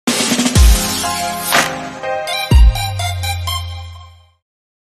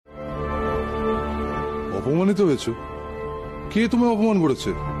অপমানিত হয়েছো? কে তোমায় অপমান করেছে?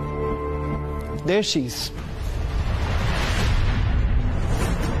 There she is.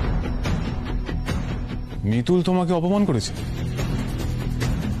 মিতুল তোমাকে অপমান করেছে?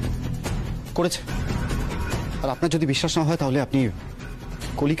 করেছে। আর আপনার যদি বিশ্বাস না হয় তাহলে আপনি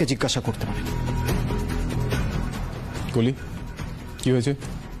কলিকে জিজ্ঞাসা করতে পারেন। কলি, কি হয়েছে?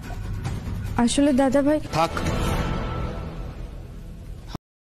 আসলে দাদা ভাই, থাক।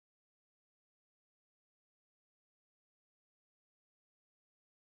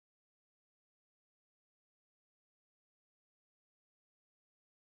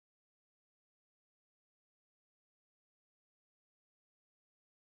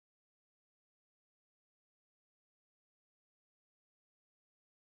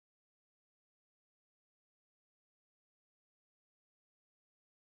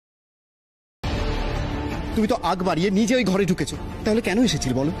 তুমি তো আগ বাড়িয়ে নিজে ওই ঘরে ঢুকেছো, তাহলে কেন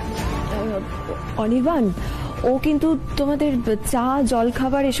এসেছিল বলো? অনির্বাণ ও কিন্তু তোমাদের চা জল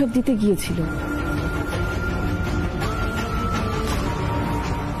খাবার এসব দিতে গিয়েছিল।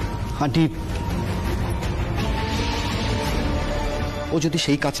 আন্টি, ও যদি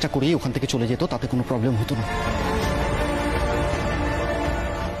সেই কাজটা করেই ওখান থেকে চলে যেত তাতে কোনো প্রবলেম হতো না।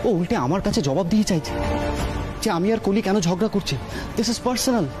 ও উল্টে আমার কাছে জবাব দিয়ে চাইছে যে আমি আর কলি কেন ঝগড়া করছি। This is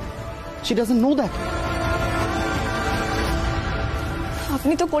personal. She doesn't know that.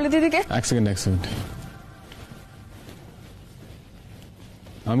 আপনি তো কলি দিদিকে এক সেকেন্ড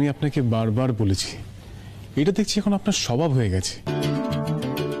আমি আপনাকে বারবার বলেছি, এটা দেখছি এখন আপনার স্বভাব হয়ে গেছে।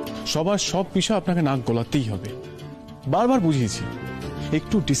 সবার সব বিষয় আপনাকে নাক গলাতেই হবে। বারবার বুঝিয়েছি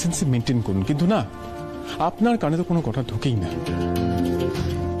একটু ডিসেন্সি মেনটেন করুন, কিন্তু না, আপনার কানে তো কোনো কথা ঢোকেই না।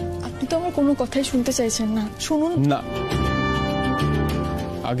 আপনি তো আমার কোনো কথাই শুনতে চাইছেন না। শুনুন না,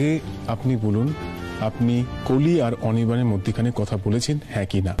 আগে আপনি বলুন, আপনি কলি আর অনির্বাণের মধ্যখানে কথা বলেছেন, হ্যাঁ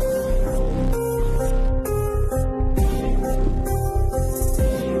কি না?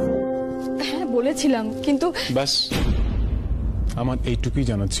 হ্যাঁ বলেছিলাম, কিন্তু ব্যাস, আমার এইটুকুই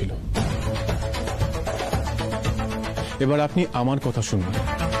জানার ছিল। এবার আপনি আমার কথা শুনুন।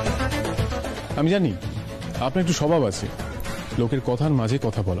 আমি জানি আপনার একটু স্বভাব আছে লোকের কথার মাঝে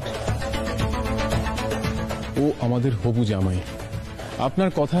কথা বলা। ও আমাদের হবু জামাই, আপনার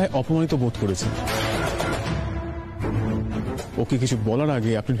কথায় অপমানিত বোধ করেছে। ওকে কিছু বলার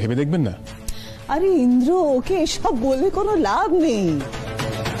আগে আপনি ভেবে দেখবেন না? আরে ইন্দ্র, ওকে এসব বলে কোনো লাভ নেই।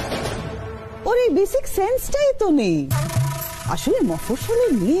 ওর এই বেসিক সেন্সটাই তো নেই। আসলে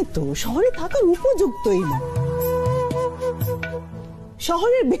মফস্বলের মেয়ে তো শহরে থাকার উপযুক্তই না।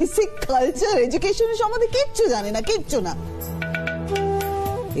 শহরের বেসিক কালচার এডুকেশনের সম্বন্ধে কিচ্ছু জানে না, কিচ্ছু না।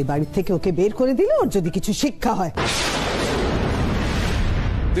 এই বাড়ির থেকে ওকে বের করে দিলে ওর যদি কিছু শিক্ষা হয়।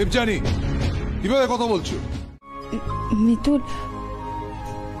 দেবযানী, কিভাবে কথা বলছো? মিতুল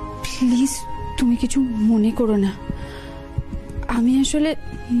প্লিজ তুমি কিছু মনে করো না। আমি আসলে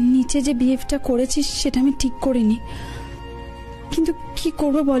নিচে যে বিহেভটা করেছি সেটা আমি ঠিক করিনি, কিন্তু কি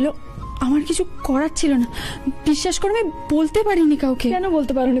করবো বলো, আমার কিছু করার ছিল না। বিশ্বাস করে আমি বলতে পারিনি কাউকে। কেন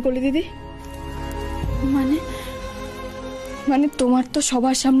বলতে পারোনি কলি দিদি? মানে তোমার তো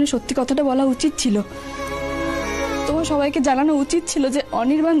সবার সামনে সত্যি কথাটা বলা উচিত ছিল। তোমার সবাইকে জানানো উচিত ছিল যে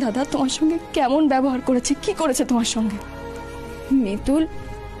অনির্বাণ দাদা তোমার সঙ্গে কেমন ব্যবহার করেছে, কি করেছে তোমার সঙ্গে। মিতুল,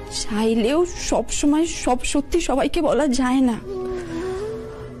 চাইলেও সব সময় সব সত্যি সবাইকে বলা যায় না।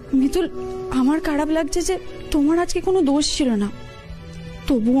 মিতুল, আমার খারাপ লাগছে যে তোমার আজকে কোনো দোষ ছিল না,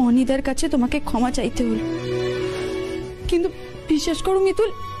 তবু অনিদার কাছে তোমাকে ক্ষমা চাইতে হলো। কিন্তু বিশ্বাস করো মিতুল,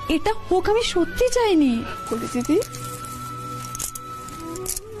 এটা হোক আমি সত্যি চাইনি। কলি দিদি,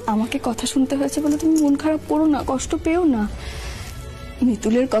 আমাকে কথা শুনতে হয়েছে বলে তুমি মন খারাপ করো না, কষ্ট পেও না।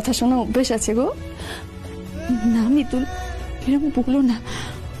 মিতুলের কথা শোনা অভ্যেস আছে গো। না মিতুল, এরকম বলো না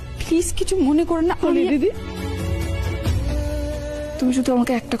প্লিজ, কিছু মনে করো না। কলি দিদি, তুমি শুধু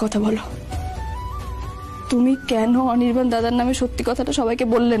আমাকে একটা কথা বলো, তুমি কেন অনির্বাণ দাদার নামে সত্যি কথাটা সবাইকে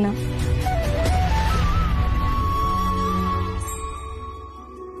বললে না?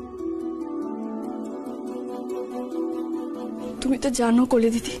 তুমি তো জানো কলি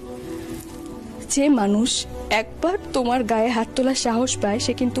দিদি, যে মানুষ একবার তোমার গায়ে হাত তোলার সাহস পায়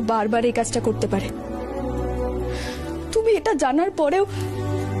সে কিন্তু বারবার এই কাজটা করতে পারে। তুমি এটা জানার পরেও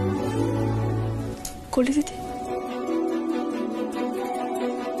কলি দিদি,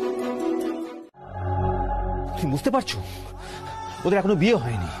 বুঝতে পারছো, ওদের এখনো বিয়ে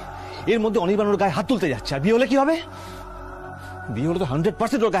হয়নি, এর মধ্যে অনির্বাণ ওর গায়ে হাত তুলতে যাচ্ছে। আর বিয়ে হলে কি হবে? বিয়ে হলে তো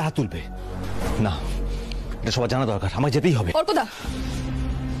 100% ওর গায়ে হাত তুলবে। না, এটা সবার জানা দরকার, আমাকে যেতেই হবে। অর্কদা,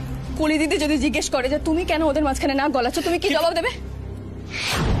 কলি দিদি যদি জিজ্ঞেস করে যে তুমি কেন ওদের মাঝখানে না গলাচ্ছ, তুমি কি জবাব দেবে?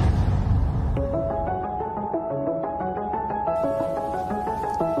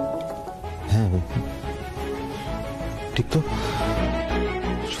 হ্যাঁ, সত্য?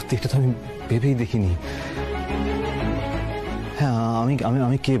 সত্যি এটা তো আমি ভেবেই দেখিনি। হ্যাঁ, আমি আমি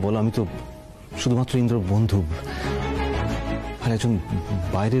আমি কে বলো? আমি তো শুধুমাত্র ইন্দ্র বন্ধু। আর একজন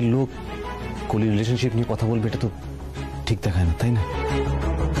বাইরের লোক কলি রিলেশনশিপ নিয়ে কথা বলবে, এটা তো ঠিক দেখায় না, তাই না?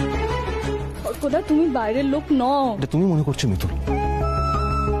 অর্কদা, তুমি বাইরের লোক নও। এটা তুমি মনে করছো মিতুল,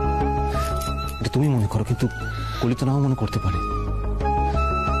 এটা তুমি মনে করো, কিন্তু কলি তো নাও মনে করতে পারে।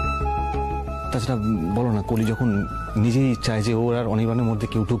 তাছাড়া বলো না, কলি যখন নিজেই চায় যে ওর আর অনির্বাণের মধ্যে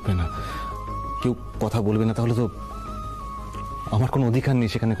কেউ ঢুকবে না, কেউ কথা বলবে না, তাহলে তো আমার কোনো অধিকার নেই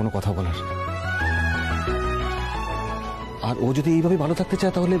সেখানে কোনো কথা বলার। আর ও যদি এইভাবে ভালো থাকতে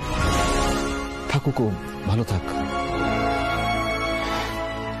চায় তাহলে থাকুক, ও ভালো থাক।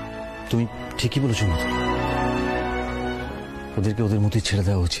 তুমি ঠিকই বলেছো, ওদেরকে ওদের মতোই ছেড়ে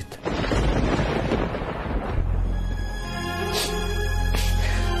দেওয়া উচিত।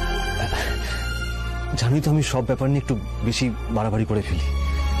 জানি তো আমি সব ব্যাপার নিয়ে একটু বেশি বাড়াবাড়ি করে ফেলি।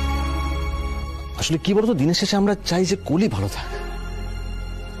 আসলে কি বলতো, দিনের শেষে আমরা চাই যে কলি ভালো থাক,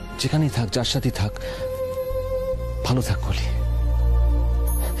 যেখানেই থাক, যার সাথেই থাক, ভালো থাক কলি।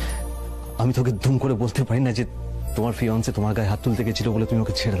 আমি তোকে ধুম করে বলতে পারি না যে তোমার ফিয়ান্সে তোমার গায়ে হাত তুলতে গেছিল বলে তুমি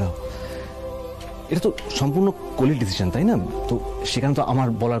ওকে ছেড়ে দাও। এটা তো সম্পূর্ণ কলির ডিসিশন, তাই না? তো সেখানে তো আমার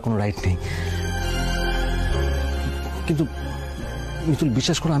বলার কোনো রাইট নেই। কিন্তু মিতুল,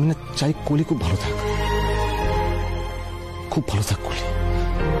 বিশ্বাস করো, আমি না চাই কলি খুব ভালো থাক, খুব ভালো থাক কলি।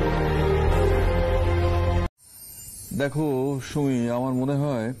 দেখো সুমি, আমার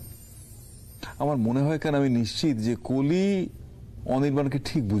মনে হয় কেন আমি নিশ্চিত যে কলি অনির্বাণকে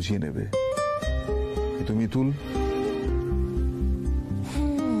ঠিক বুঝিয়ে নেবে। কিন্তু মিতুল,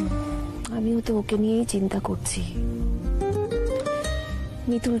 আমিও তো ওকে নিয়েই চিন্তা করছি।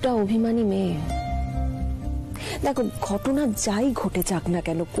 মিতুলটা অভিমানী মেয়ে। দেখো, ঘটনা যাই ঘটে যাক না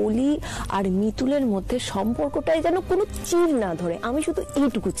কেন, কলি আর মিতুলের মধ্যে সম্পর্কটাই যেন কোনো চির না ধরে, আমি শুধু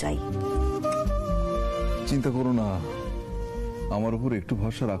এইটুকু চাই। চিন্তা করো না, আমার উপর একটু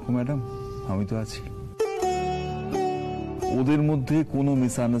ভরসা রাখো ম্যাডাম, আমি তো আছি। ওদের মধ্যে কোনো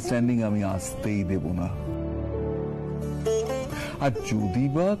মিসআন্ডারস্ট্যান্ডিং আমি আসতেই দেব না। আর যদি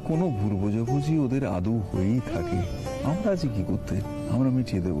বা কোনো ভুল বোঝাবুঝি ওদের আদৌ হয়েই থাকে, আমরা আছি কি করতে, আমরা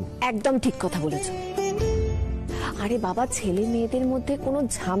মিটিয়ে দেব। একদম ঠিক কথা বলেছো। আরে বাবা, ছেলে মেয়েদের মধ্যে কোনো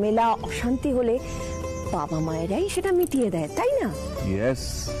ঝামেলা অশান্তি হলে বাবা মায়েরাই সেটা মিটিয়ে দেয়, তাই না? ইয়েস,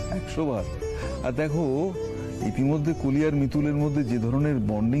 100 বার। আর দেখো, ইতিমধ্যে কলি আর মিতুলের মধ্যে যে ধরনের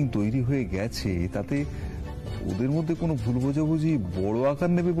বন্ডিং তৈরি হয়ে গেছে, তাতে ওদের মধ্যে কোনো ভুল বোঝাবুঝি বড়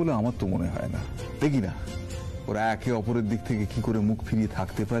আকার নেবে বলে আমার তো মনে হয় না। দেখি না ওরা একে অপরের দিক থেকে কি করে মুখ ফিরিয়ে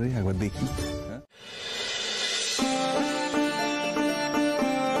থাকতে পারে, একবার দেখি।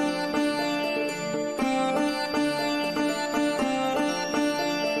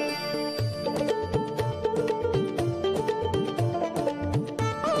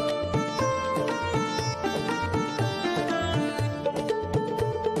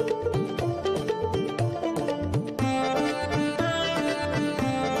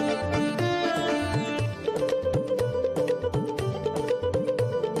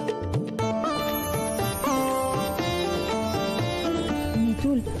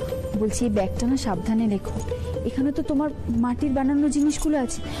 বলছি, এই ব্যাগটা না সাবধানে রেখো। এখানে তো তোমার মাটির বানানো জিনিসগুলো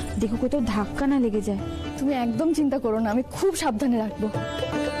আছে, দেখো কোথাও ধাক্কা না লেগে যায়। তুমি একদম চিন্তা করো না, আমি খুব সাবধানে রাখবো।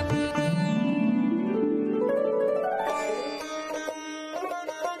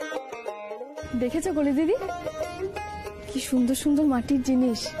 দেখেছো কলি দিদি, কি সুন্দর সুন্দর মাটির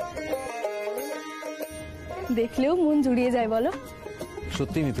জিনিস, দেখলেও মন জুড়িয়ে যায়, বলো?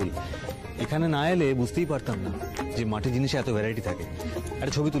 সত্যি মিতুল, এখানে না এলে বুঝতেই পারতাম না যে মাটির জিনিসে এত ভ্যারাইটি থাকে।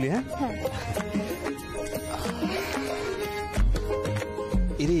 একটা ছবি তুলি। হ্যাঁ,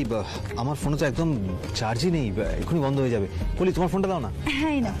 এরে আমার ফোনে তো একদম চার্জই নেই, এখনই বন্ধ হয়ে যাবে। কলি, তোমার ফোনটা দাও না।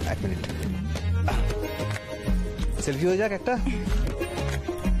 হ্যাঁ না, 1 মিনিট, সেলফি হয়ে যাক একটা।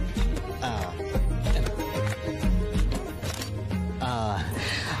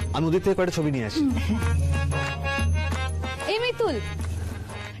 আমি ওদের থেকে কয়েকটা ছবি নিয়ে আসি। এই মিতুল,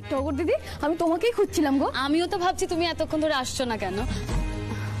 টগর দিদি, আমি তোমাকেই খুঁজছিলাম গো। আমিও তো ভাবছি তুমি এতক্ষণ ধরে আসছো না কেন।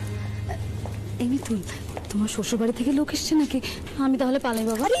 এই মিতুল, তোমার শ্বশুর বাড়ি থেকে লোক এসছে নাকি? আমি তাহলে পালাই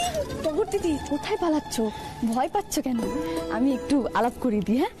বাবা। আরে টগর দিদি, কোথায় পালাচ্ছ? ভয় পাচ্ছ কেন? আমি একটু আলাপ করিয়ে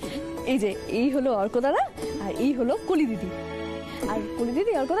দিই। হ্যাঁ, এই যে এই হলো অর্ক দাদা, আর এই হলো কলি দিদি। আর কলি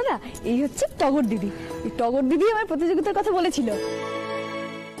দিদি, অর্ক দাদা, এই হচ্ছে টগর দিদি। এই টগর দিদি আমার প্রতিযোগিতার কথা বলেছিল।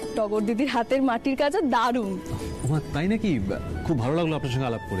 টগর দিদির হাতের মাটির কাজও দারুণ। তাই নাকি? খুব ভালো লাগলো আপনার সঙ্গে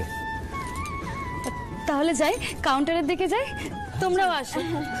আলাপ করে। তাহলে যাই, কাউন্টারের দিকে যাই, তোমরাও আসো।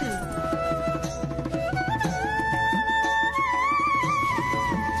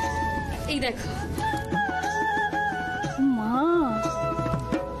 এই দেখো,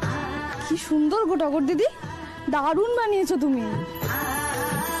 কি সুন্দর গো টগর দিদি, দারুণ বানিয়েছো তুমি।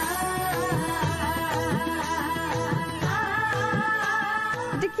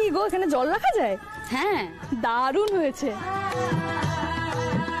 এটা কি গো, এখানে জল রাখা যায়? হ্যাঁ, দারুণ হয়েছে।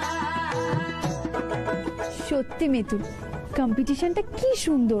 সত্যি মিতুল, কম্পিটিশনটা কি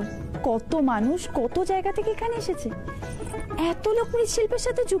সুন্দর। কত মানুষ কত জায়গা থেকে এখানে এসেছে, এত লোক মৃৎশিল্পের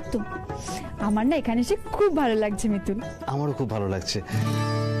সাথে যুক্ত। আমার না এখানে এসে খুব ভালো লাগছে মিতুল। আমারও খুব ভালো লাগছে।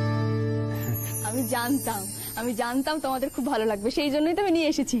 আমি জানতাম তোমাদের খুব ভালো লাগবে, সেই জন্যই তো আমি নিয়ে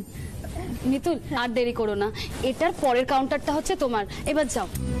এসেছি। মিতুল আর দেরি করো না, এটার পরের কাউন্টারটা হচ্ছে তোমার, এবার যাও।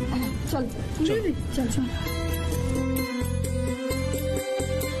 চল চল চল।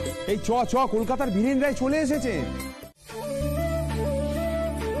 এই চ চ, কলকাতার বীরেন রায় চলে এসেছে।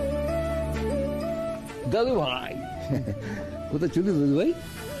 দাদু ভাই কোথায় চলি দাদু ভাই?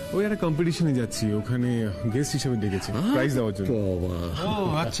 ওই একটা কম্পিটিশনে যাচ্ছি, ওখানে গেস্ট হিসেবে ডেকেছে প্রাইজ দেওয়ার জন্য। ও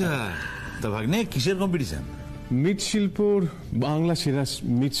আচ্ছা, তা ভাগ্নে কিসের কম্পিটিশন? মৃৎশিল্পর বাংলা সেরা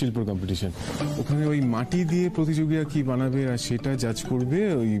মৃৎশিল্পর কম্পিটিশন। ওখানে ওই মাটি দিয়ে প্রতিযোগীরা কি বানাবে আর সেটা জাজ করবে,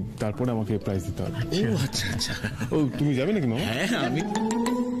 ওই তারপরে আমাকে প্রাইজ দিতে হবে। ও আচ্ছা আচ্ছা। ও তুমি যাবে নাকি মামা? হ্যাঁ আমি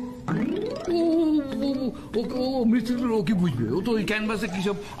ও মৃৎশিল্প ও কি বুঝবে? ও তো ওই ক্যানভাসে কি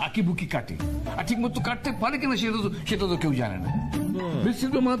সব আঁকি বুকি কাটে, আর ঠিক মতো কাটতে পারে কিনা সেটা তো কেউ জানে না।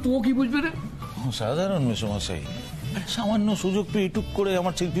 মৃৎশিল্প মানে তো ও কি বুঝবে রে? সাধারণ মেসমশাই, সামান্য সুযোগ পেয়ে টুক করে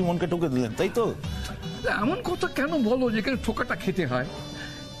আমার শিল্পী মনকে ঠকে দিলেন, তাই তো? এমন কথা কেন বলো যেখানে ঠোকাটা খেতে হয়?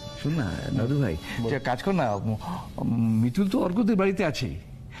 শোন না দাদু ভাই, কাজ কর না, মিতুল তো অর্কদের বাড়িতে আছে,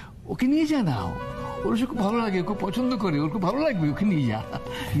 ওকে নিয়ে যা না। ওর খুব ভালো লাগে, খুব পছন্দ করে, ওর খুব ভালো লাগবে, ওকে নিয়ে যা।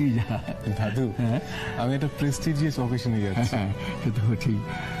 দাদু, আমি একটা প্রেস্টিজিয়াস অকেশনে যাচ্ছি। সেটা ঠিক।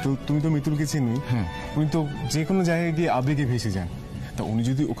 তো তুমি তো মিতুলকে চিনি, উনি তো যে কোনো জায়গায় গিয়ে আবেগে ভেসে যান। তা উনি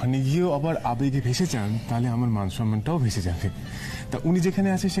যদি ওখানে গিয়েও আবার আবেগে ভেসে যান, তাহলে আমার মান সম্মানটাও ভেসে যাবে। তা উনি যেখানে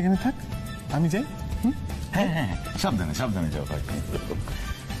আছে সেখানে থাক, আমি যাই। হ্যাঁ হ্যাঁ, সাবধানে সাবধানে যাও ভাই।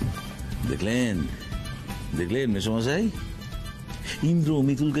 দেখলেন দেখলেন মেসমশাই, ইন্দ্র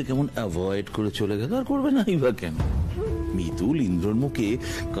মিতুলকে কেমন অ্যাভয়েড করে চলে গেল। আর করবে না বা কেন? মিতুল ইন্দ্রর মুখে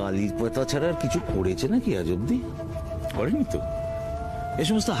কালির পাতা ছাড়া আর কিছু করেছে নাকি আজ অব্দি? করেনি তো। এই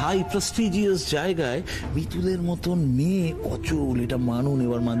সমস্ত হাই প্রেস্টিজিয়াস জায়গায় মিতুলের মতন মেয়ে অচল, এটা মানুন,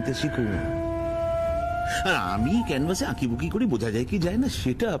 এবার মানতে শিখুন। আর আমি ক্যানভাসে আঁকিবুকি করে বোঝা যায় কি যায় না,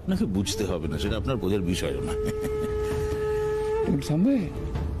 সেটা আপনাকে বুঝতে হবে না, সেটা আপনার বোঝার বিষয়ও না। থামবে?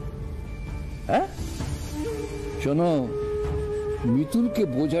 হ্যাঁ শোনো, মিতুলকে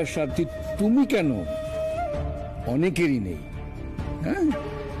বোঝার স্বার্থে তুমি কেন, অনেকেরই নেই। হ্যাঁ,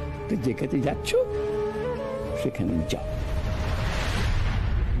 যেখানে যাচ্ছ সেখানে যাও।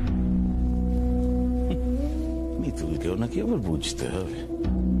 মিতুলকেও নাকি আবার বুঝতে হবে।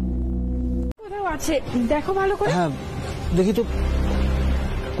 আছে, দেখো ভালো করে। হ্যাঁ দেখি তো,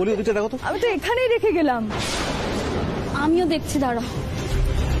 কলি ওদিকটা দেখো তো। আমি তো এখানেই রেখে গেলাম। আমিও দেখছি, দাঁড়া।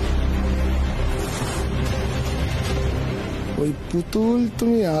 ওই পুতুল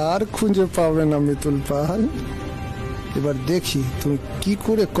তুমি আর খুঁজে পাবে না মিতুল পাল। এবার দেখি তুমি কি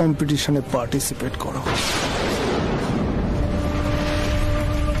করে কম্পিটিশনে পার্টিসিপেট করো।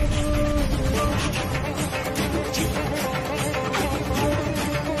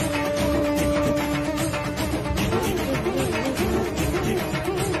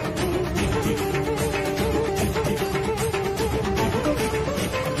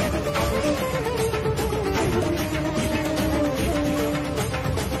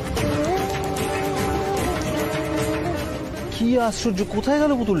 কি আশ্চর্য, কোথায়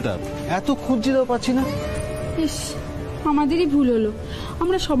গেল পুতুলটা? এত খুঁজছি তো পাচ্ছি না। ইস, আমাদেরই ভুল হলো,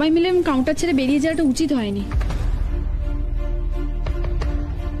 আমরা সবাই মিলে কাউন্টার ছেড়ে বেরিয়ে যাওয়াটা উচিত হয়নি।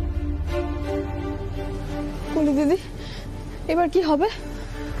 বলি দিদি, এবার কি হবে?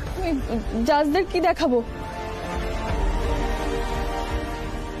 জাজদের কি দেখাবো?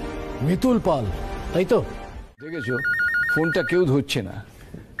 মিতুল পাল, তাই তো? দেখেছো, ফোনটা কেউ ধরছে না।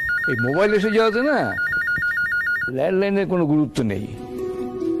 এই মোবাইল এসে যাওয়াতে না ল্যান্ডলাইনের কোনো গুরুত্ব নেই।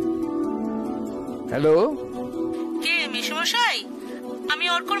 হ্যালো, কে মেসমশাই? আমি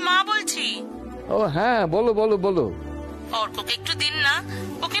অর্কর মা বলছি। ও হ্যাঁ, বলো বলো বলো। অর্ককে একটু দিন না,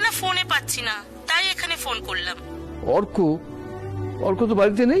 ওকে না ফোনে পাচ্ছি না, তাই এখানে ফোন করলাম। অর্ক? অর্ক তো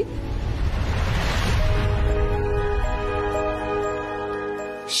বাড়িতে নেই।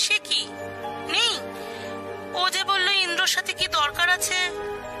 সে কি নেই? ও যে বললো ইন্দ্রর সাথে কি দরকার আছে।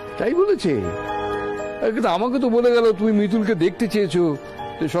 তাই বলেছে? কিন্তু আমাকে তো বলে গেল তুমি মিতুলকে দেখতে চেয়েছো,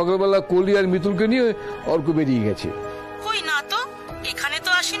 তো সকালবেলা কলি আর মিতুলকে নিয়ে অর্ক বেরিয়ে গেছে। কই না তো, এখানে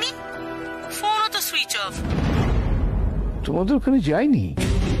তো আসেনি, ফোনও তো সুইচ অফ। তোমাদের ওখানে যায়নি?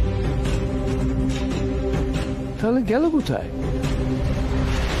 তাহলে গেল কোথায়?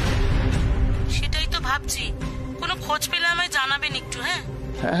 ভাবছি, কোনো খোঁজ পেলে আমায় জানাবেন একটু। হ্যাঁ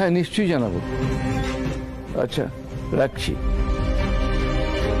হ্যাঁ হ্যাঁ, নিশ্চয়ই জানাবো। আচ্ছা, রাখছি।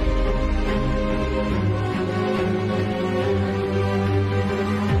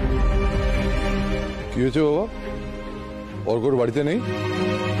 কি হয়েছে বাবা? অর্কর বাড়িতে নেই?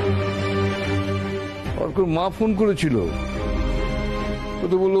 অর্কর মা ফোন করেছিল, ও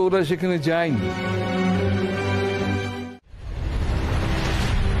তো বললো ওরা সেখানে যায়নি।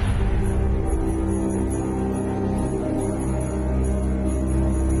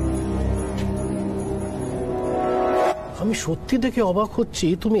 আমি সত্যি দেখে অবাক হচ্ছি,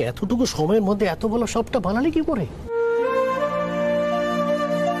 তুমি এতটুকু সময়ের মধ্যে এত বড় সবটা বানালে কি করে?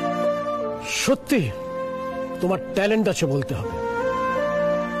 সত্যি তোমার ট্যালেন্ট আছে বলতে হবে।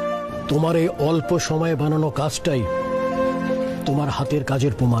 তোমার এই অল্প সময়ে বানানো কাজটাই তোমার হাতের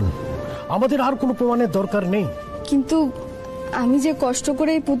কাজের প্রমাণ। আমাদের আর কোনো প্রমাণের দরকার নেই। কিন্তু আমি যে কষ্ট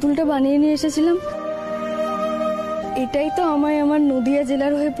করে এই পুতুলটা বানিয়ে নিয়ে এসেছিলাম, এটাই তো আমায় আমার নদিয়া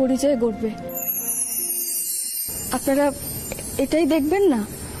জেলার হয়ে পরিচয় করবে। আপনারা এটাই দেখবেন না?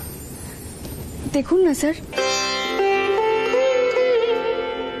 দেখুন না স্যার।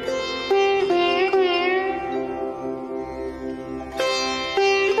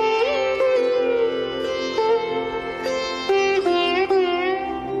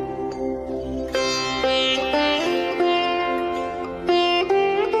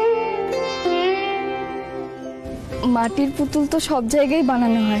 মাটির পুতুল তো সব জায়গায়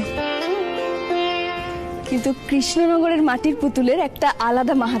বানানো হয়, কিন্তু কৃষ্ণনগরের মাটির পুতুলের একটা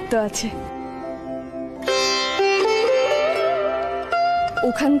আলাদা মাহাত্ম্য আছে।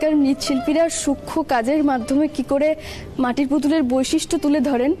 ওখানকার মৃৎশিল্পীরা সূক্ষ্ম কাজের মাধ্যমে কি করে মাটির পুতুলের বৈশিষ্ট্য তুলে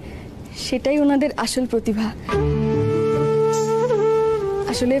ধরেন, সেটাই ওনাদের আসল প্রতিভা।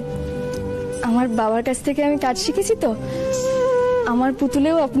 আসলে আমার বাবার কাছ থেকে আমি কাজ শিখেছি, তো আমার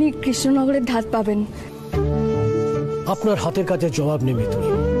পুতুলেও আপনি কৃষ্ণনগরের ধাত পাবেন। আপনার হাতের কাজের জবাব নেই মিতুল।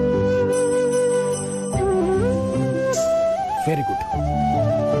 ভেরি গুড,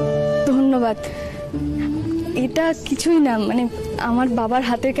 ধন্যবাদ। এটা কিছুই না, মানে আমার বাবার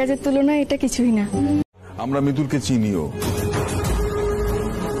হাতের কাজের তুলনায় এটা কিছুই না। আমরা মিতুলকে চিনিও,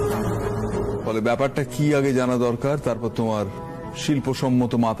 ফলে ব্যাপারটা কি আগে জানা দরকার, তারপর তোমার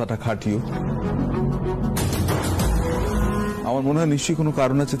শিল্পসম্মত মাথাটা খাটিও। আমার মনে হয় নিশ্চয়ই কোনো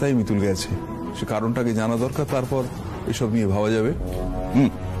কারণ আছে, তাই মিতুল গেছে। সে কারণটাকে জানা দরকার, তারপর এসব নিয়ে ভাবা যাবে।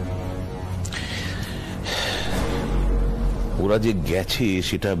 ওরা যে গেছে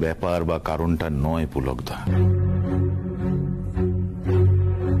সেটা ব্যাপার বা কারণটা নয় পুলকদা।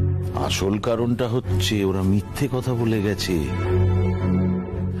 আসল কারণটা হচ্ছে ওরা মিথ্যে কথা বলে গেছে।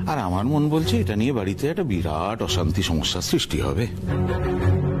 আর আমার মন বলছে এটা নিয়ে বাড়িতে একটা বিরাট অশান্তি সমস্যার সৃষ্টি হবে।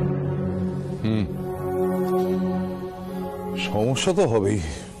 সমস্যা তো হবেই।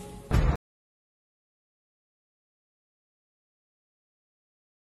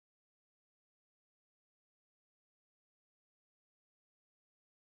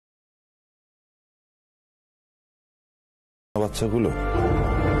 বাচ্চাগুলো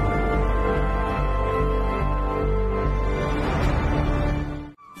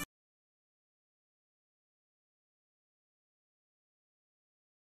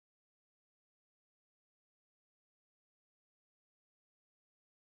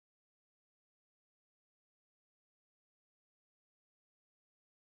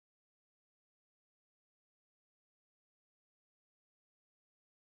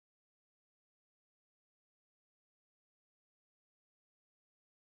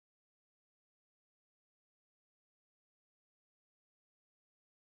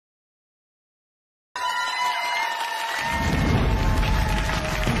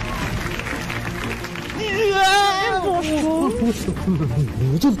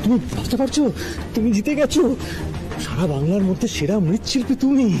মিতুল, তুমি বুঝতে পারছো? তুমি জিতে গেছো। সারা বাংলার মধ্যে সেরা মৃৎশিল্পী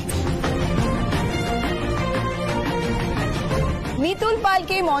তুমি। মিতুল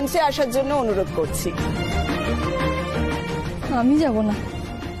পালকে মঞ্চে আসার জন্য অনুরোধ করছি। আমি যাব না,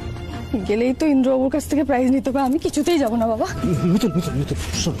 গেলেই তো ইন্দ্রবাবুর কাছ থেকে প্রাইজ নিতে হবে। আমি কিছুতেই যাব না বাবা। মিতুল মিতুল মিতুল,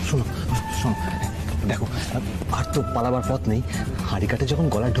 শোনো শোনো শোনো, দেখো আর তো পালাবার পথ নেই। হাড়ি কাটে যখন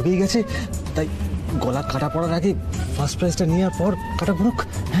গলা ঢুকেই গেছে, তাই গলা কাটা পড়ার আগে ফার্স্ট প্রাইজটা নেওয়ার পর কাটা পড়ুক।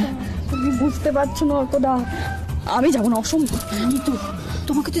 তুমি বুঝতে পারছো না অর্কদা, আমি যাব না, অসম্ভব। তো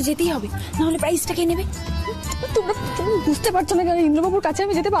তোমাকে তো যেতেই হবে, না হলে প্রাইজটা কে নেবে? তোমরা বুঝতে পারছো না কেন? ইন্দ্রবাবুর কাছে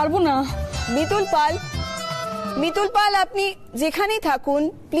আমি যেতে পারবো না। মিতুল পাল, মিতুল পাল, আপনি যেখানেই থাকুন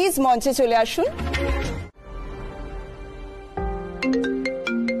প্লিজ মঞ্চে চলে আসুন।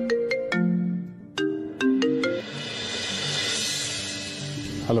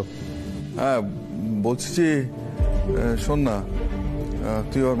 হ্যালো। হ্যাঁ বলছি যে, শোন না,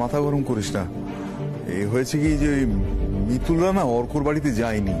 তুই আর মাথা গরম করিস না। এই হয়েছে কি যে ওই মিতুলরা না অর্কর বাড়িতে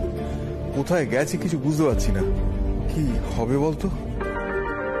যায়নি, কোথায় গেছে কিছু বুঝতে পারছি না। কি হবে বলতো?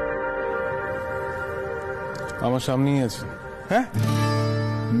 আমার সামনেই আছে। হ্যাঁ,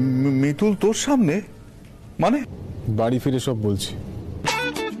 মিতুল তোর সামনে? মানে বাড়ি ফিরে সব বলছি।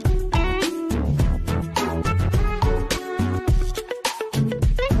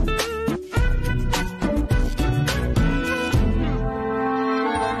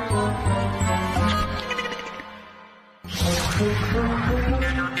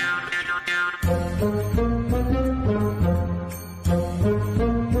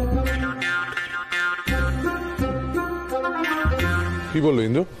 কি বললো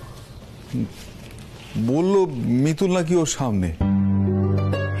ইন্দ্র? বললো মিতুল নাকি ওর সামনে।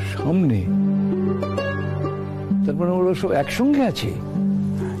 সামনে? তারপরে ওরা সব একসঙ্গে আছে?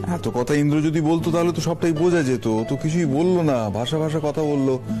 এত কথা ইন্দ্র যদি বলতো তাহলে তো সবটাই বোঝা যেত। তো কিছুই বললো না, ভাষা ভাষা কথা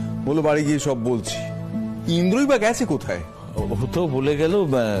বললো, বললো বাড়ি গিয়ে সব বলছি। ইন্দ্রই বা গেছে কোথায়? ও তো বলে গেল,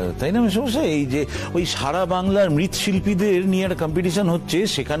 তাই না সমস্যা? এই যে ওই সারা বাংলার মৃৎশিল্পীদের নিয়ে একটা কম্পিটিশন হচ্ছে,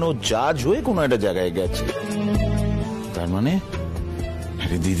 সেখানেও জাজ হয়ে কোনো একটা জায়গায় গেছে। তার মানে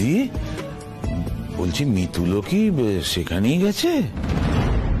আরে দিদি বলছি, মিতুলও কি সেখানেই গেছে?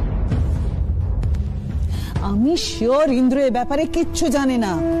 আমি শিওর ইন্দ্র এ ব্যাপারে কিচ্ছু জানে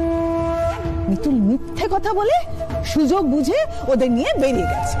না। মিতুল মিথ্যে কথা বলে সুযোগ বুঝে ওদের নিয়ে বেরিয়ে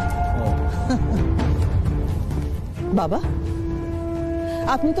গেছে। বাবা,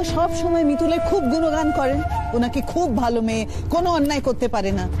 আপনি তো সব সময় মিতুলের খুব গুণগান করেন, ওনাকে খুব ভালো মেয়ে, কোনো অন্যায় করতে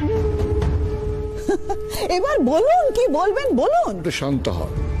পারে না। এবার বলুন, কি বলবেন বলুন। একটু শান্ত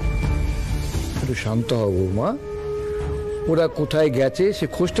হও, একটু শান্ত হও বৌমা। ওরা কোথায় গেছে সে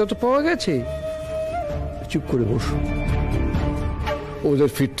খোঁজটা তো পাওয়া গেছে। চুপ করে বসো, ওদের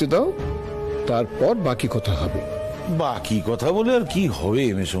ফিরতে দাও, তারপর বাকি কথা হবে। বাকি কথা বলে আর কি হবে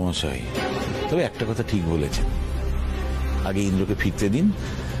মেসোমশাই? তবে একটা কথা ঠিক বলেছেন, আগে ইন্দ্রকে ফিরতে দিন,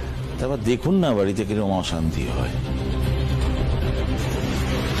 তারপর দেখুন না বাড়িতে কিরকম অশান্তি হয়।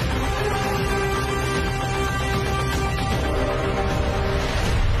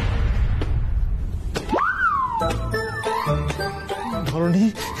 ধরনী,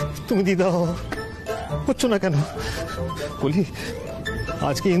 তুমি দিদা হচ্ছ না কেন? বলি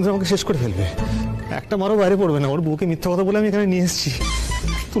আজকে ইন্দ্র আমাকে শেষ করে ফেলবে, একটা মারও বাইরে পড়বে না। ওর বউকে মিথ্যা কথা বলে আমি এখানে নিয়ে এসেছি।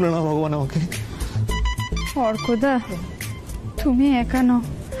 তুলে নাও ভগবান আমাকে। অর্কদা, তুমি একা নও,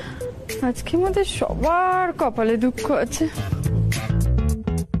 আজকে আমাদের সবার কপালে দুঃখ আছে।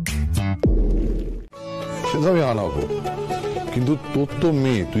 সেটা আমি আনাবো, কিন্তু তোর তো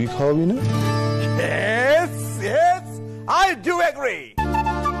মেয়ে, তুই খাওয়াবি না? Yes, yes, I do agree.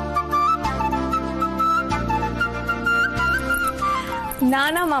 না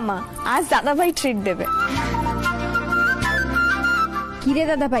না মামা, আজ দাদা ভাই ট্রিট দেবে। কিরে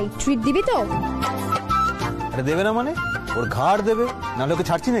দাদা ভাই, ট্রিট দিবি তো? আরে দেবে না মানে? ওর ঘাড় দেবে, নাহলে ওকে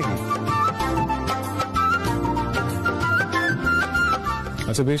ছাড়ছি নাকি?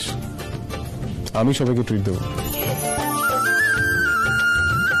 আচ্ছা বেশ, আমি সবাইকে ট্রিট দেবো।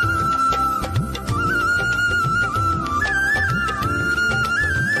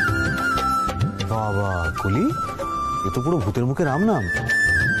 বাবা কলি, এ তো পুরো ভূতের মুখে রাম নাম।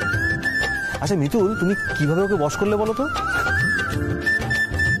 আচ্ছা মিতুল, তুমি কিভাবে ওকে বশ করলে বলো তো?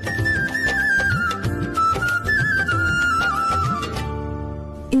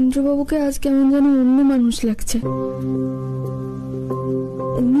 ইন্দ্রবাবুকে আজ কেমন যেন অন্য মানুষ লাগছে।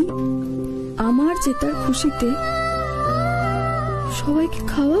 উনি আমার জেতার খুশিতে সবাইকে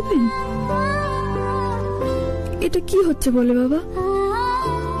খাওয়াবেন? এটা কি হচ্ছে বলে বাবা?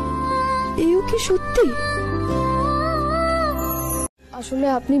 এও কি সত্যি? আসলে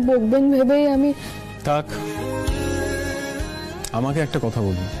আপনি বকবেন ভেবেই আমি। থাক, আমাকে একটা কথা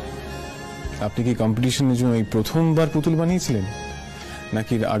বলুন, আপনি কি কম্পিটিশনের জন্য এই প্রথমবার পুতুল বানিয়েছিলেন,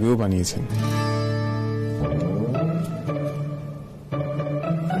 নাকি আগেও বানিয়েছেন?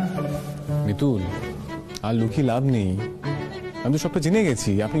 মিতুল, আর লুকিয়ে লাভ নেই, আমি তো সবটা জেনে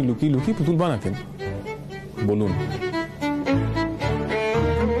গেছি আপনি লুকিয়ে লুকিয়ে পুতুল বানাতেন। বলুন।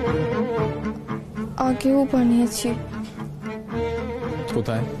 আগেও বানিয়েছি।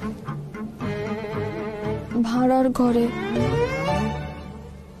 কোথায়? ভাড়ার ঘরে।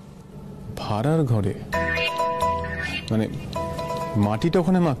 ভাড়ার ঘরে মানে মাটিটা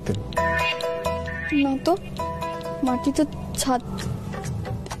ওখানে মাখতেন? না তো, মাটি তো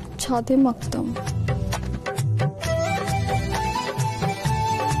ছাদে মাখতাম।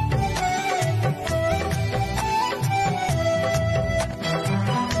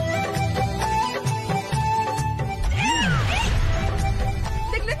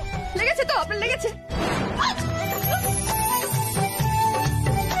 লেগেছে তো? আপনার লেগেছে?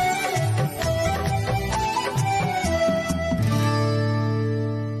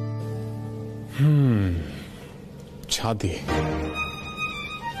 ছাদে।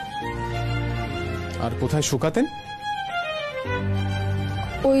 আর কোথায় শুকাতেন?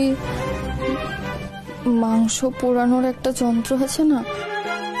 ওই মাংস পোড়ানোর একটা যন্ত্র আছে না,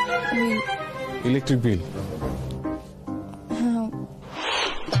 ইলেকট্রিক বিল। হ্যাঁ।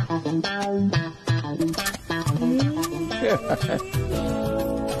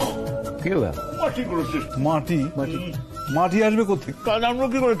 মাটি মাটি আসবে কোথায়? আমরা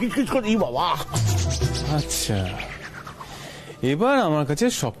কি করে কিচকিচ করি বাবা। আচ্ছা, এবার আমার কাছে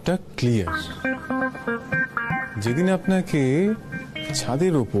সবটা ক্লিয়ার। যেদিন আপনাকে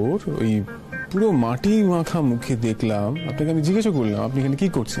ছাদের ওপর ওই পুরো মাটি মাখা মুখে দেখলাম, আপনাকে আমি জিজ্ঞাসা করলাম আপনি এখানে কি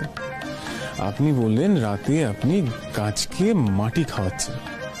করছেন। আপনি বললেন রাতে আপনি গাছকে মাটি খাওয়াচ্ছেন।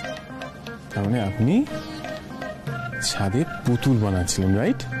 তার মানে আপনি ছাদে পুতুল বানাচ্ছিলেন,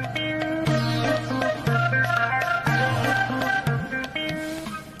 রাইট?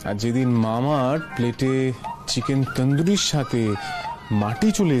 আর যেদিন মামার প্লেটে চিকেন তন্দুরির সাথে মাটি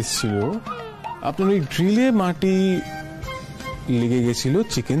চলে এসেছিল, আপনার ওই গ্রিলে মাটি লেগে গেছিল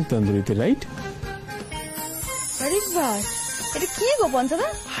চিকেন তন্দুরিতে, রাইট? এটা কি গো পঞ্চদা?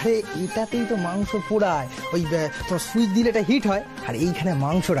 আরে এটাতেই তো মাংস পোড়ায়, ওই তোমার সুইচ দিলে এটা হিট হয় আর এইখানে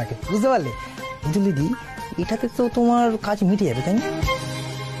মাংস রাখে, বুঝতে পারলে? কিন্তু দিদি এটাতে তো তোমার কাজ মিটে যাবে, তাই না?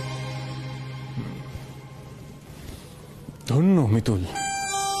 ধন্য মিতুল,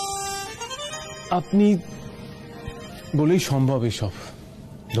 আপনি বলেই সম্ভব এসব।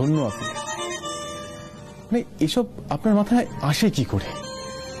 ধন্য আপনি। মানে এসব আপনার মাথায় আসে কি করে?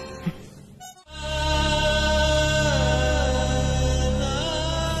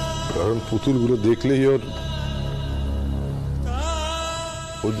 কারণ পুতুলগুলো দেখলেই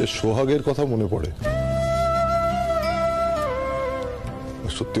ওর যে সোহাগের কথা মনে পড়ে।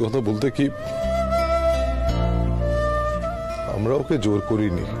 সত্যি কথা বলতে কি, আমরা ওকে জোর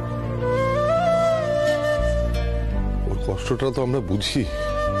করিনি, ওর কষ্টটা তো আমরা বুঝি।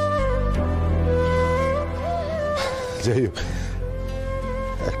 যাই হোক,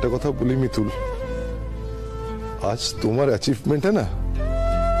 একটা কথা বলি মিতুল, আজ তোমার অ্যাচিভমেন্টে না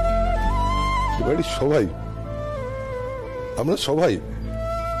বাড়ির সবাই, আমরা সবাই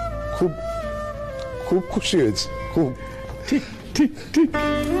খুব খুব খুশি হয়েছি। খুব ঠিক ঠিক ঠিক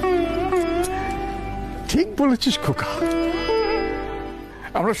ঠিক বলেছিস খোকা,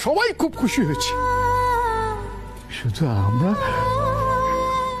 আমরা সবাই খুব খুশি হয়েছি। শুধু আমরা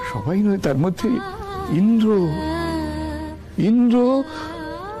সবাই নয়, তার মধ্যে ইন্দ্র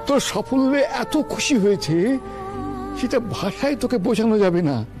তোর সাফল্যে এত খুশি হয়েছে সেটা ভাষায় তোকে বোঝানো যাবে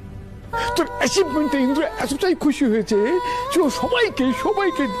না। তোর অ্যাচিভমেন্টে ইন্দ্র এতটাই খুশি হয়েছে যে ও সবাইকে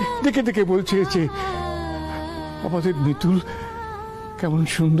ডেকে ডেকে বলছে আমাদের মিতুল কেমন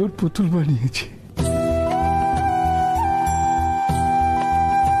সুন্দর পুতুল বানিয়েছে।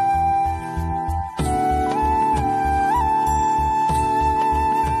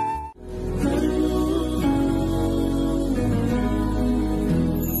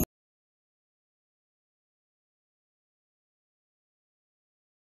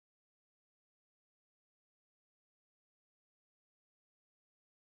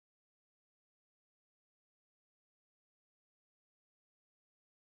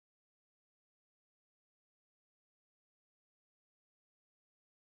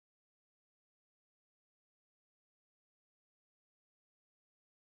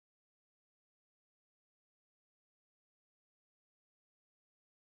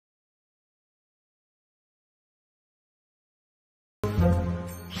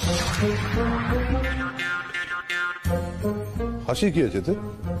 হাসি কি আছে?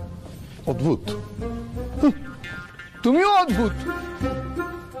 অদ্ভুত। তুমিও অদ্ভুত,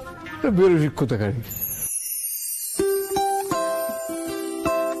 বেরোসিক কোথাকারী।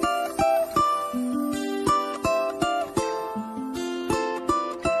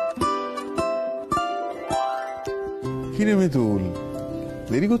 কিরে মিতুল,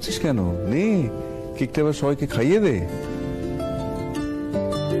 দেরি করছিস কেন? নে কেকটা এবার সবাইকে খাইয়ে দে।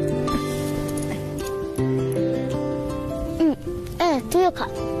 তুইও খা।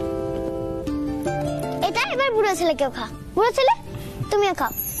 এটা এবার বুড়ো ছেলেকেও খা। বুড়ো ছেলে তুমিও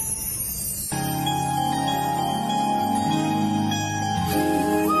খাও।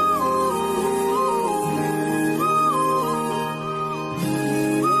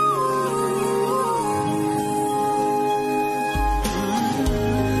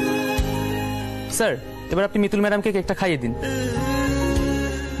 স্যার, এবার আপনি মিতুল ম্যাডামকে কেকটা খাইয়ে দিন।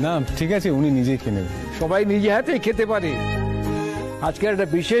 না ঠিক আছে, উনি নিজেই খেয়ে নেবেন। সবাই নিজে হাতে খেতে পারে। আজকে একটা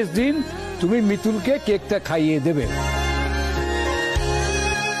বিশেষ দিন, তুমি মিতুলকে কেকটা খাইয়ে দেবে।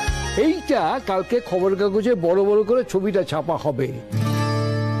 এইটা কালকে খবর কাগজে বড় বড় করে ছবিটা ছাপা হবে।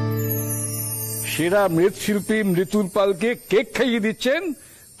 সেরা মৃৎশিল্পী মৃতুল পালকে কেক খাইয়ে দিচ্ছেন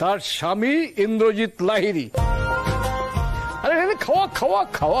তার স্বামী ইন্দ্রজিৎ লাহিড়ী। আরে খাওয়া খাওয়া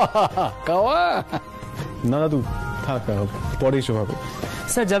খাওয়া খাওয়া। না দাদু থাক, পরে এসব হবে।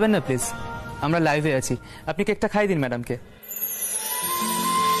 স্যার যাবেন না প্লিজ, আমরা লাইভে আছি, আপনি কেকটা খাই দিন ম্যাডামকে।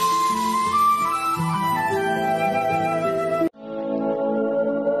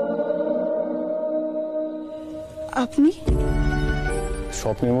 আপনি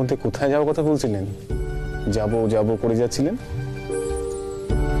স্বপ্নের মধ্যে কোথায় যাওয়ার কথা বলছিলেন? যাবো যাবো করে যাচ্ছিলেন।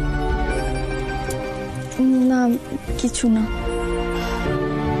 না কিছু না।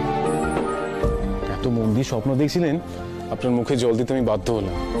 এত মন দিয়ে স্বপ্ন দেখছিলেন, আপনার মুখে জল দিতে আমি বাধ্য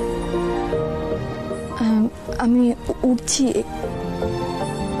হলাম। আমি উঠছি।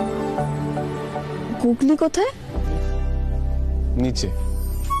 গুগলি কোথায়? নিচে।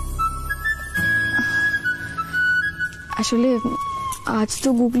 আসলে আজ তো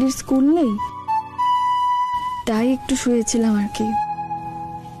গুগলির স্কুল নেই, তাই একটু শুয়েছিলাম আর কি।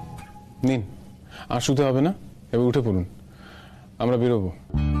 নিন, আর শুতে হবে না, এবার উঠে পড়ুন, আমরা বেরোবো।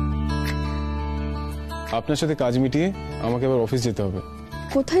 আপনার সাথে কাজ মিটিয়ে আমাকে এবার অফিস যেতে হবে।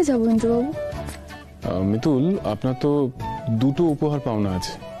 কোথায় যাবো ইন্দ্রবাবু? মিতুল, আপনার তো দুটো উপহার পাওনা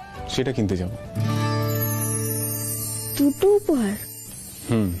আছে, সেটা কিনতে যাব। দুটো উপহার?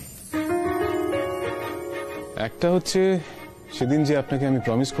 একটা হচ্ছে সেদিন যে আপনাকে আমি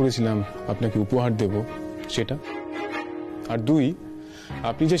প্রমিস করেছিলাম আপনাকে উপহার দেব সেটা, আর দুই,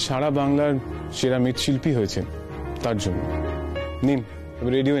 আপনি যে সারা বাংলার সেরা মৃৎশিল্পী হয়েছেন তার জন্য। নিন,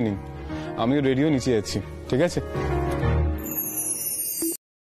 এবার রেডি হয়ে নিন, আমিও রেডিও নিচে যাচ্ছি, ঠিক আছে?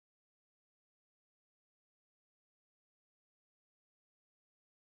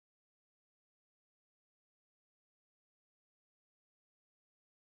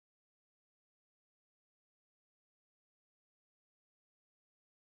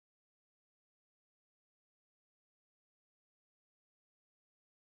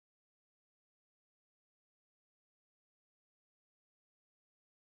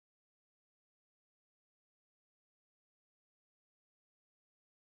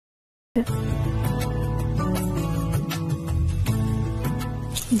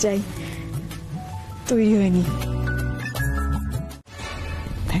 যাই, তৈরি হয়নি।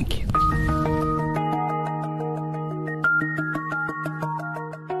 Thank you.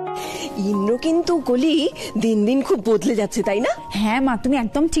 ইন্দ্র কিন্তু কলি দিন দিন খুব বদলে যাচ্ছে, তাই না? হ্যাঁ মা, তুমি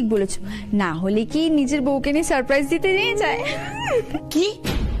একদম ঠিক বলেছো। না হলে কি নিজের বউকে নিয়ে সারপ্রাইজ দিতে নিয়ে যায়? কি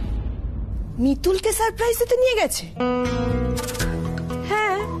মিতুলকে সারপ্রাইজ দিতে নিয়ে গেছে?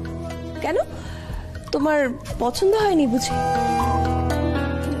 হ্যাঁ, কেন তোমার পছন্দ হয়নি বুঝি?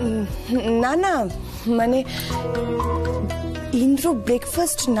 না না, মানে ইন্দ্র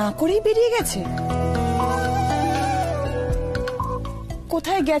ব্রেকফাস্ট না করেই বেরিয়ে গেছে।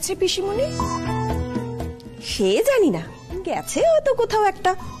 কোথায় গেছে পিসিমণি? সে জানি না, গেছে হয়তো কোথাও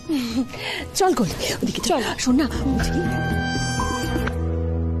একটা। চল গলি, ওদিকে চল। শোন না,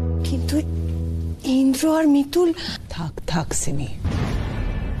 কিন্তু ইন্দ্র আর মিতুল। থাক থাক সিমি,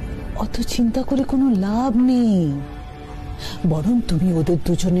 অত চিন্তা করে কোনো লাভ নেই, বরং তুমি ওদের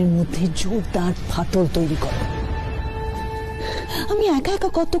দুজনের মধ্যে জোরদার ফাটল তৈরি করো। আমি একা একা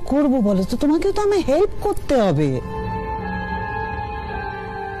কত করব বলো তো, তোমাকেও তো আমায় হেল্প করতে হবে।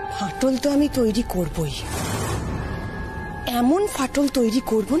 ফাটল তো আমি তৈরি করবই, এমন ফাটল তৈরি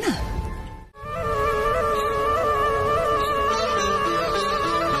করব না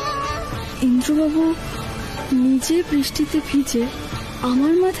ইন্দ্রবাবু নিজে বৃষ্টিতে ভিজে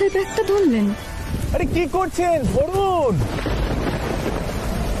আমার মাথায় ব্যাগটা ধরলেন। আরে কি করছেন, ধরুন।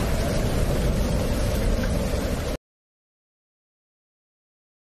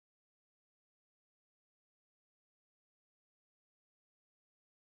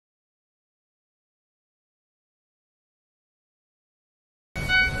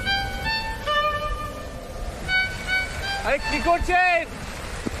 আরে কি করছেন?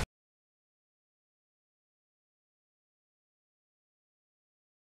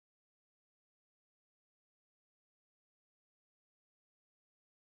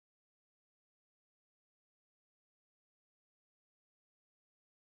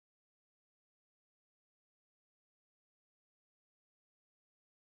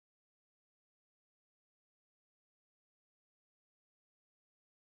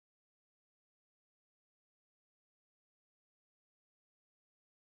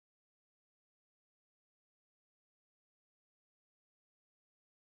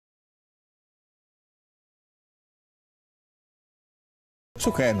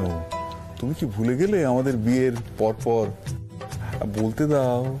 কেন তুমি কি ভুলে গেলে আমাদের বিয়ের পরপর? বলতে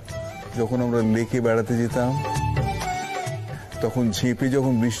দাও, যখন আমরা লেকে বেড়াতে যেতাম তখন ঝেঁপে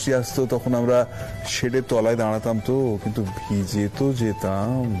যখন বৃষ্টি আসতো তখন আমরা শেডের তলায় দাঁড়াতাম, তো কিন্তু ভিজে তো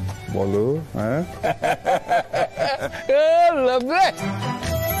যেতাম, বলো? হ্যাঁ,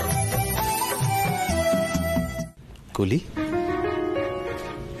 কলি,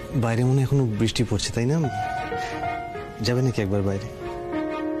 বাইরে মনে এখনো বৃষ্টি পড়ছে, তাই না? যাবে নাকি একবার বাইরে?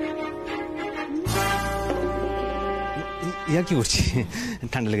 ইয়ার কি করছি,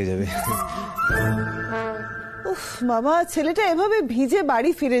 ঠান্ডা লেগে যাবে। উফ বাবা, ছেলেটা এভাবে ভিজে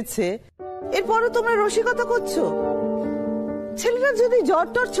বাড়ি ফিরেছে, এরপরও তোমরা রসিকতা করছো। ছেলেটা যদি জ্বর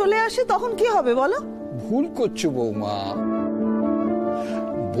টর চলে আসে তখন কি হবে বলো? ভুল করছো বৌমা।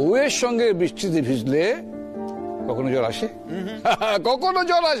 বউয়ের সঙ্গে বৃষ্টিতে ভিজলে কখনো জ্বর আসে? কখনো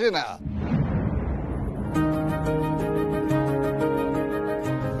জ্বর আসে না।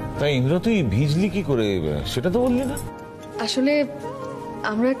 তাই ইন্দ্র, তুই ভিজলি কি করে সেটা তো বললি না। আসলে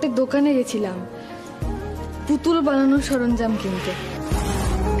আমরা একটা দোকানে গেছিলাম পুতুল বানানোর সরঞ্জাম কিনতে।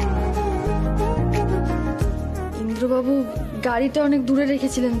 ইন্দ্রবাবু গাড়িটা অনেক দূরে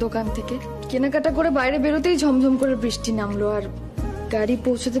রেখেছিলেন দোকান থেকে। কেনাকাটা করে বাইরে বেরোতেই ঝমঝম করে বৃষ্টি নামলো, আর গাড়ি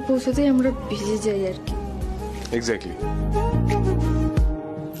পৌঁছতে পৌঁছতেই আমরা ভিজে যাই আর কি। এক্স্যাক্টলি,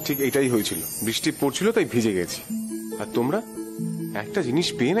 ঠিক এটাই হয়েছিল। বৃষ্টি পড়ছিল তাই ভিজে গেছি। আর তোমরা একটা জিনিস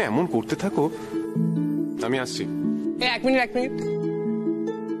পেয়ে না এমন করতে থাকো। আমি আসছি। এক মিনিট।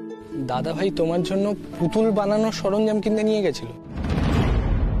 দাদা ভাই তোমার জন্য পুতুল বানানোর সরঞ্জাম কিনতে নিয়ে গেছিল।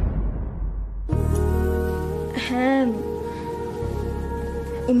 হ্যাঁ,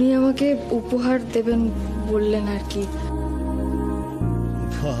 উনি আমাকে উপহার দেবেন বললেন আর কি।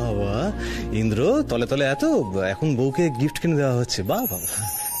 বাবা, ইন্দ্র তলে তলে এত, এখন বউকে গিফট কিনে দেওয়া হচ্ছে। বাবা,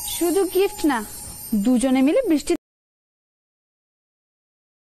 শুধু গিফট না, দুজনে মিলে বৃষ্টি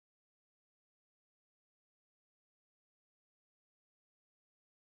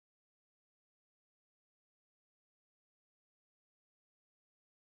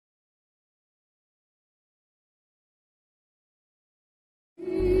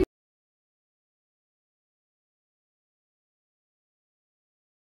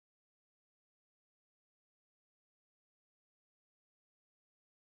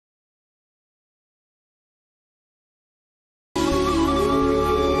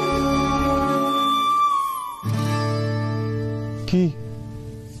কি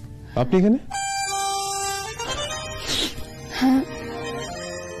আপনি এখানে? হ্যাঁ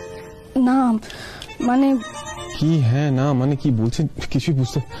না মানে কি হ্যাঁ না মানে কি বলছেন কিছুই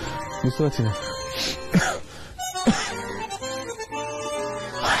বুঝতে পারছি না।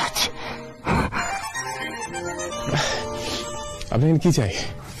 আপনার কি চাই?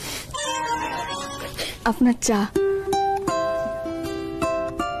 আপনার চা।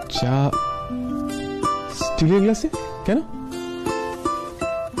 চা স্টিলের গ্লাসে কেন?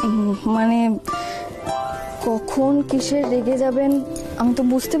 মানে কখন কিসের রেগে যাবেন আমি তো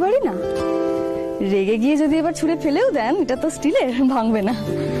বুঝতে পারি না। রেগে গিয়ে যদি এবার ছুঁড়ে ফেলেও দেন, এটা তো স্টিলের, ভাঙবে না।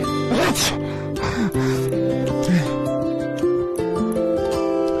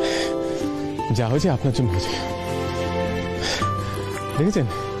 যা হয়েছে আপনার জন্য হয়েছে। দেখেছেন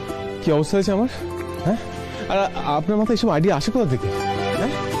কি অবস্থা হয়েছে আমার? হ্যাঁ, আর আপনার মাথায় এসব আইডিয়া আসে কোথা থেকে?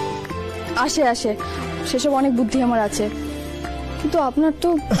 হ্যাঁ, আসে সেসব অনেক বুদ্ধি আমার আছে, কিন্তু আপনার তো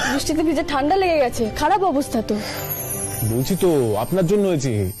বৃষ্টিতে ভিজে ঠান্ডা লেগে গেছে, খারাপ অবস্থা তো। বলছি তো আপনার জন্য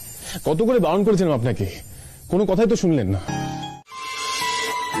হয়েছে। কত করে বারণ করেছিলাম আপনাকে, কোনো কথাই তো শুনলেন না।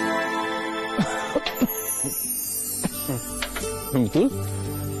 মিতুল,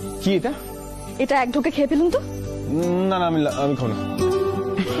 কি এটা? এটা এক ঢোকে খেয়ে ফেলুন তো। না না, আমি খাবো না।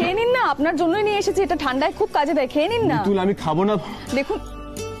 খেয়ে নিন না, আপনার জন্যই নিয়ে এসেছি, এটা ঠান্ডায় খুব কাজে দেয়, খেয়ে নিন না। মিতুল, আমি খাবো না। দেখুন,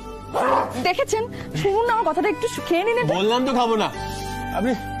 দেখেছেন, শুনুন না আমার কথাটা, একটু খেয়ে নিন। বললাম তো খাবো না,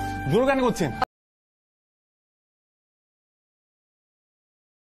 আপনি জোর কেন করছেন?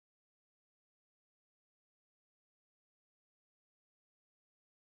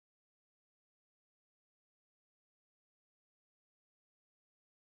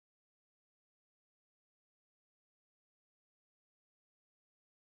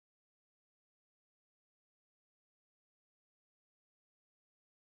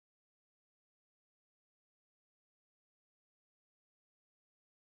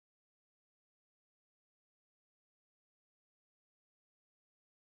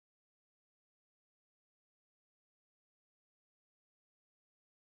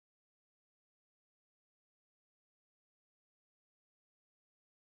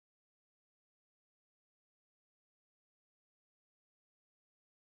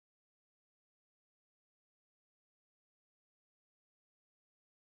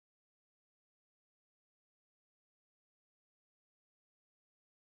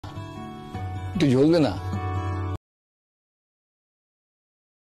 একটু জ্বলবে না?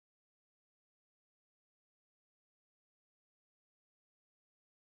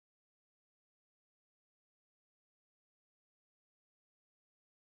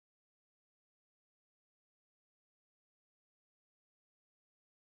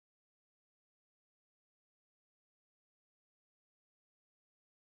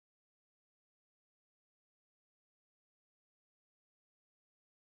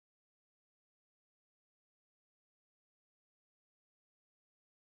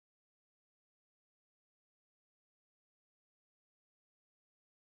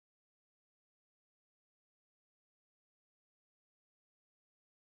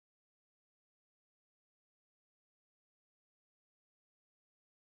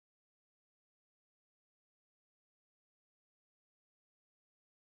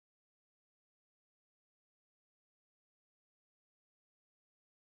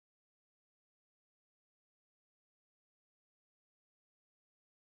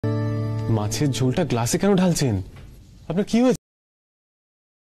 মাছের ঝোলটা গ্লাসে কেন ঢালছেন? আপনার কি হয়েছে?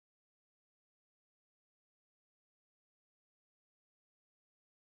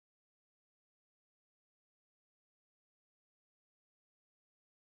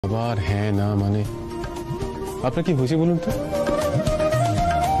 আবার হ্যাঁ না মানে আপনার কি হয়েছে বলুন তো?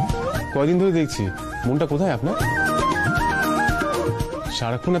 কয়দিন ধরে দেখছি মনটা কোথায় আপনার?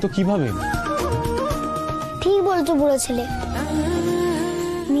 সারাক্ষণ এত কি ভাবেন? ঠিক বলছো বুড়ো ছেলে।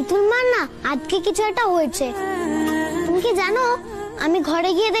 মিতুল মার না আজকে কিছু একটা হয়েছে। তুমি কি জানো, আমি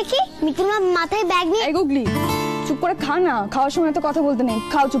ঘরে গিয়ে দেখি মিতুল মা মাথায় ব্যাগ নিয়ে। এই গুগলি, চুপ করে খা না, খাওয়ার সময় তো কথা বলতে নেই,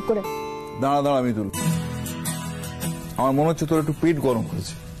 খাও চুপ করে। দাঁড়া দাঁড়া মিতুল, আমার মনে হচ্ছে তোর একটু পেট গরম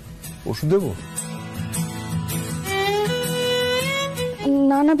হয়েছে, ওষুধ দেবো?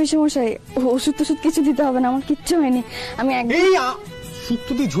 না না পিসেমশাই, ওষুধ টষুধ কিছু দিতে হবে না, আমার কিচ্ছু হয়নি। আমি একদম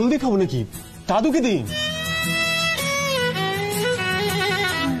শুক্তো দিয়ে ঝোল দিয়ে খাবো নাকি? দাদুকে দিন।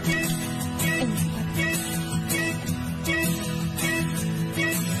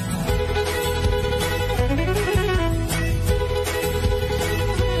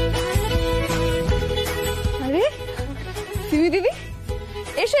 আরে সিমি দিদি,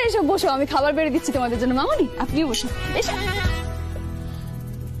 এসো এসো বসো, আমি খাবার বেড়ে দিচ্ছি তোমাদের জন্য। মামনি আপনিও বসো, এসো।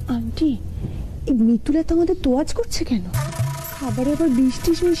 আন্টি, এই মিতুলা তো আমাদের তোয়াজ করছে কেন? খাবারে আবার বিষ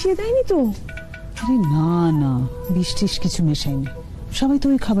টিষ মিশিয়ে দেয়নি তো? আরে না না, বিষ টিষ কিছু মেশায়নি, সবাই তো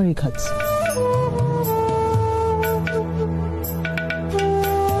ওই খাবারই খাচ্ছে।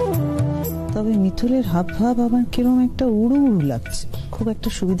 তবে মিতুলের হাব ভাব আমার কিরম একটা উড়ু উড়ু লাগছে, খুব একটা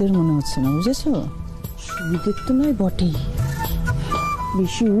সুবিধার মনে হচ্ছে না, বুঝেছো? সুবিধের তো নয় বটেই,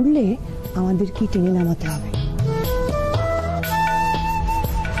 বেশি উড়লে আমাদের কি টেনে নামাতে হবে।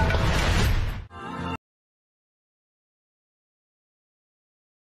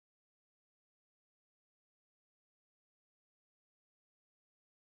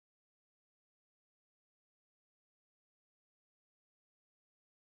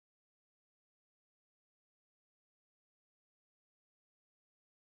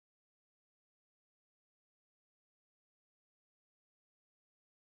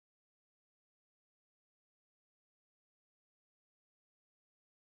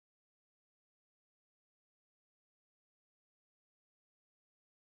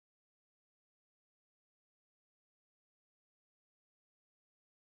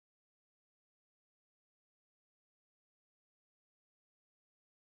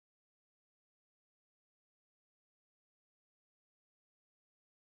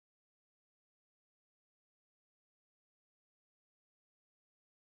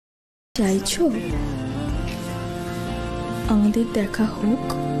 চাইছো আমাদের দেখা হোক?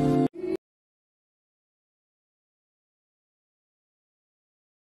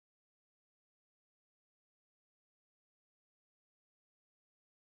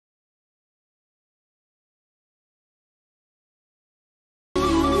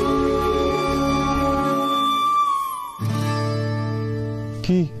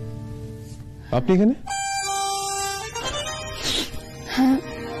 কি আপনি এখানে? হ্যাঁ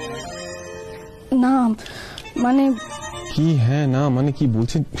না মানে কি হ্যাঁ না মানে কি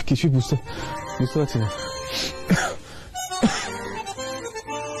বলছেন কিছুই বুঝতে পারছি না।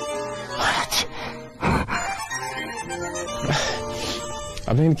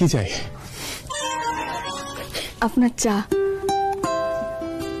 আপনার কি চাই? আপনার চা।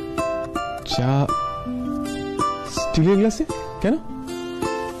 চা স্টিলের গ্লাসে কেন?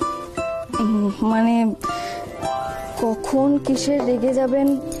 মানে কখন কিসে রেগে যাবেন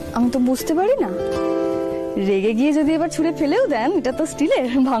আমি তো বুঝতে পারি না। রেগে গিয়ে যদি এবার ছুঁড়ে ফেলেও দেন, এটা তো স্টিলের,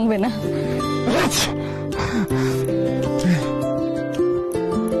 ভাঙবে না।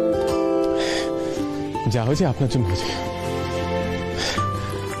 যা হয়েছে আপনার জন্য হয়েছে।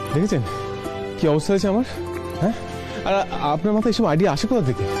 দেখেছেন কি অবস্থা হয়েছে আমার? হ্যাঁ, আর আপনার মাথায় এসব আইডিয়া আসে কোথা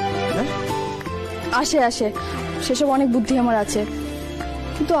থেকে? আসে আসে, সেসব অনেক বুদ্ধি আমার আছে,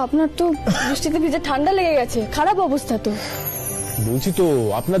 কিন্তু আপনার তো বৃষ্টিতে ভিজে ঠান্ডা লেগে গেছে, খারাপ অবস্থা তো। বলছি তো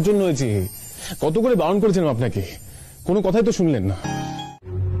আপনার জন্য হয়েছে। কত করে বারণ করেছিলাম আপনাকে, কোনো কথাই তো শুনলেন না।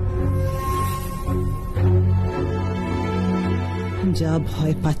 যা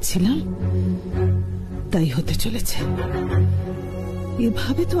ভয় পাচ্ছিলাম তাই হতে চলেছে।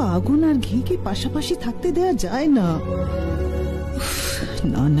 এভাবে তো আগুন আর ঘিকে পাশাপাশি থাকতে দেয়া যায় না।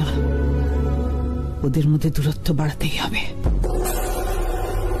 না না, ওদের মধ্যে দূরত্ব বাড়াতেই হবে।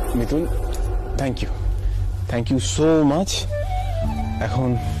 Mitul, thank you so much. এখন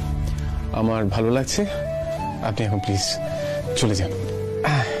আমার ভালো লাগছে, আপনি এখন প্লিজ চলে যান।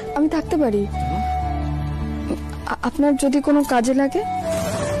 আমি থাকতে পারি, আপনার যদি কোনো কাজে লাগে।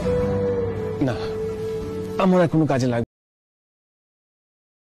 না, আমার আর কোনো কাজে লাগবে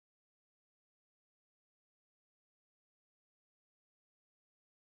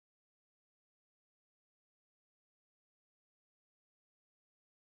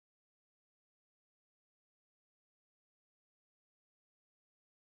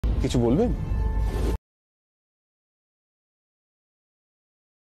কিছু বলবেন?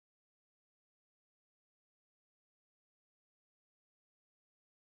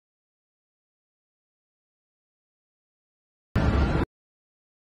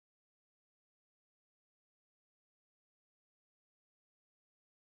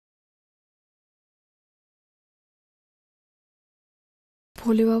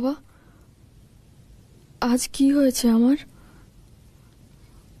 ভোলে বাবা, আজ কি হয়েছে আমার?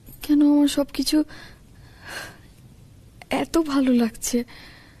 কেন আমার সবকিছু এত ভালো লাগছে?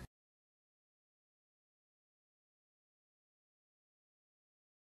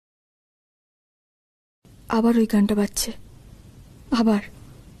 আবার ওই গানটা বাজছে, আবার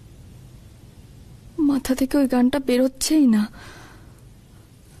মাথা থেকে ওই গানটা বেরোচ্ছেই না।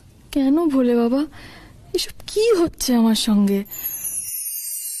 কেন ভোলে বাবা, এসব কি হচ্ছে আমার সঙ্গে?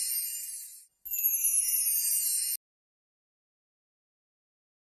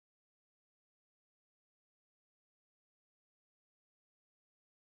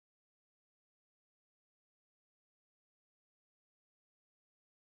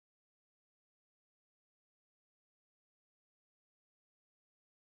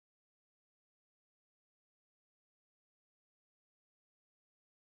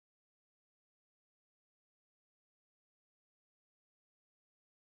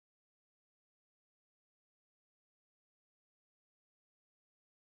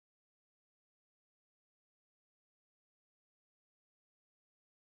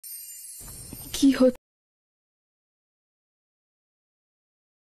 কি হচ্ছে?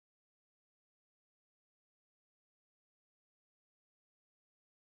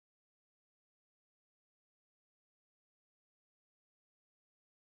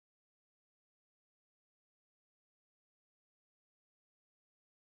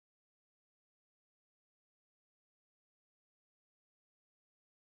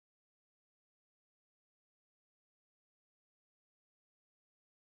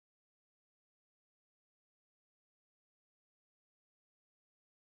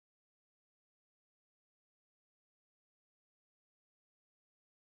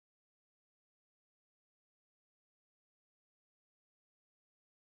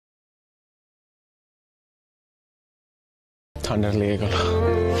 ঠান্ডা লেগে গেল,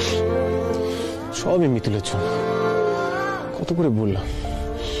 সবই মিতুলের জন্য। কত করে বললাম,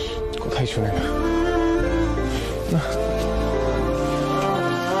 কথাই শুনে না।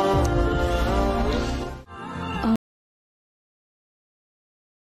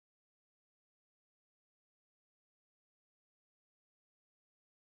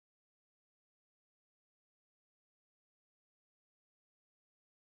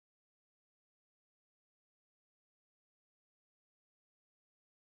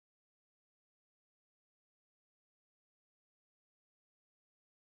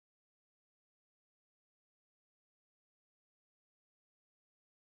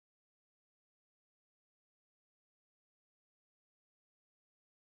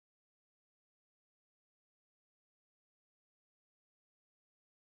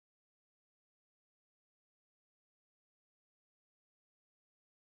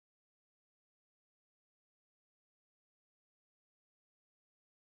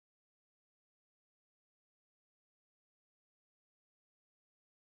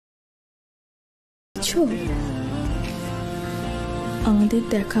 আমাদের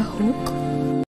দেখা হোক।